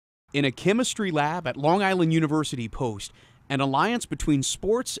In a chemistry lab at Long Island University Post, an alliance between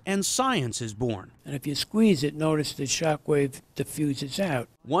sports and science is born. And if you squeeze it, notice the shockwave diffuses out.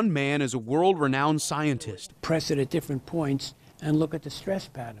 One man is a world-renowned scientist. Press it at different points and look at the stress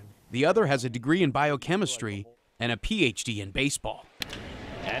pattern. The other has a degree in biochemistry and a PhD in baseball.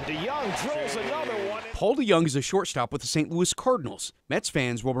 And DeJong drills another one. Paul DeJong is a shortstop with the St. Louis Cardinals. Mets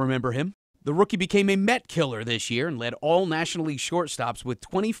fans will remember him. The rookie became a Met killer this year and led all National League shortstops with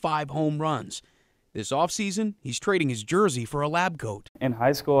 25 home runs. This offseason, he's trading his jersey for a lab coat. In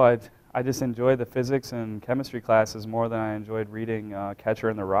high school, I just enjoyed the physics and chemistry classes more than I enjoyed reading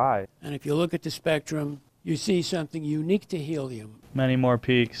Catcher in the Rye. And if you look at the spectrum, you see something unique to helium. Many more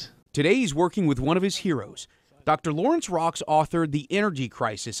peaks. Today, he's working with one of his heroes. Dr. Lawrence Rocks authored The Energy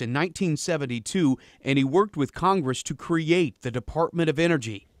Crisis in 1972, and he worked with Congress to create the Department of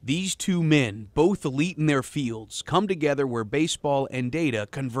Energy. These two men, both elite in their fields, come together where baseball and data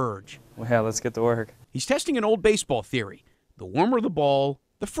converge. Well, yeah, let's get to work. He's testing an old baseball theory. The warmer the ball,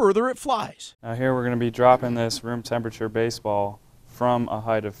 the further it flies. Now here we're going to be dropping this room temperature baseball from a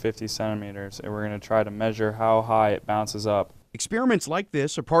height of 50 centimeters, and we're going to try to measure how high it bounces up. Experiments like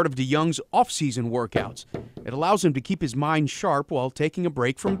this are part of DeJong's off-season workouts. It allows him to keep his mind sharp while taking a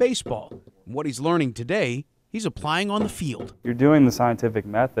break from baseball. What he's learning today, he's applying on the field. You're doing the scientific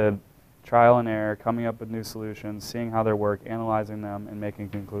method, trial and error, coming up with new solutions, seeing how they work, analyzing them, and making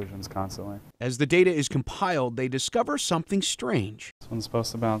conclusions constantly. As the data is compiled, they discover something strange. This one's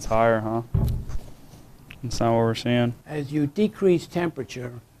supposed to bounce higher, huh? That's not what we're seeing. As you decrease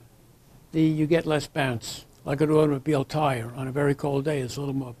temperature, you get less bounce. Like an automobile tire on a very cold day, it's a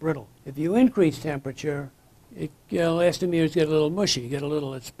little more brittle. If you increase temperature, elastomers get a little mushy, you get a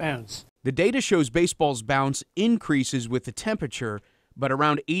little less bounce. The data shows baseball's bounce increases with the temperature, but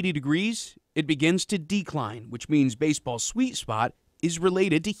around 80 degrees, it begins to decline, which means baseball's sweet spot is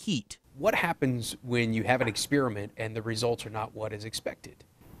related to heat. What happens when you have an experiment and the results are not what is expected?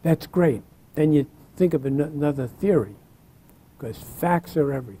 That's great. Then you think of another theory, because facts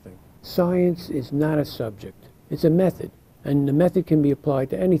are everything. Science is not a subject. It's a method, and the method can be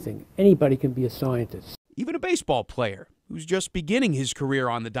applied to anything. Anybody can be a scientist. Even a baseball player who's just beginning his career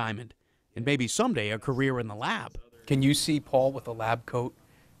on the diamond, and maybe someday a career in the lab. Can you see Paul with a lab coat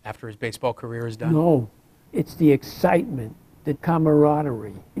after his baseball career is done? No. It's the excitement, the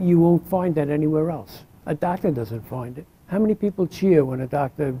camaraderie. You won't find that anywhere else. A doctor doesn't find it. How many people cheer when a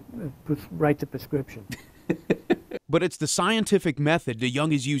doctor writes a prescription? But it's the scientific method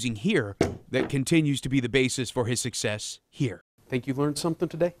DeJong is using here that continues to be the basis for his success here. Think you learned something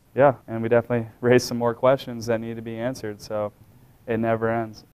today? Yeah, and we definitely raised some more questions that need to be answered, so it never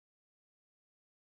ends.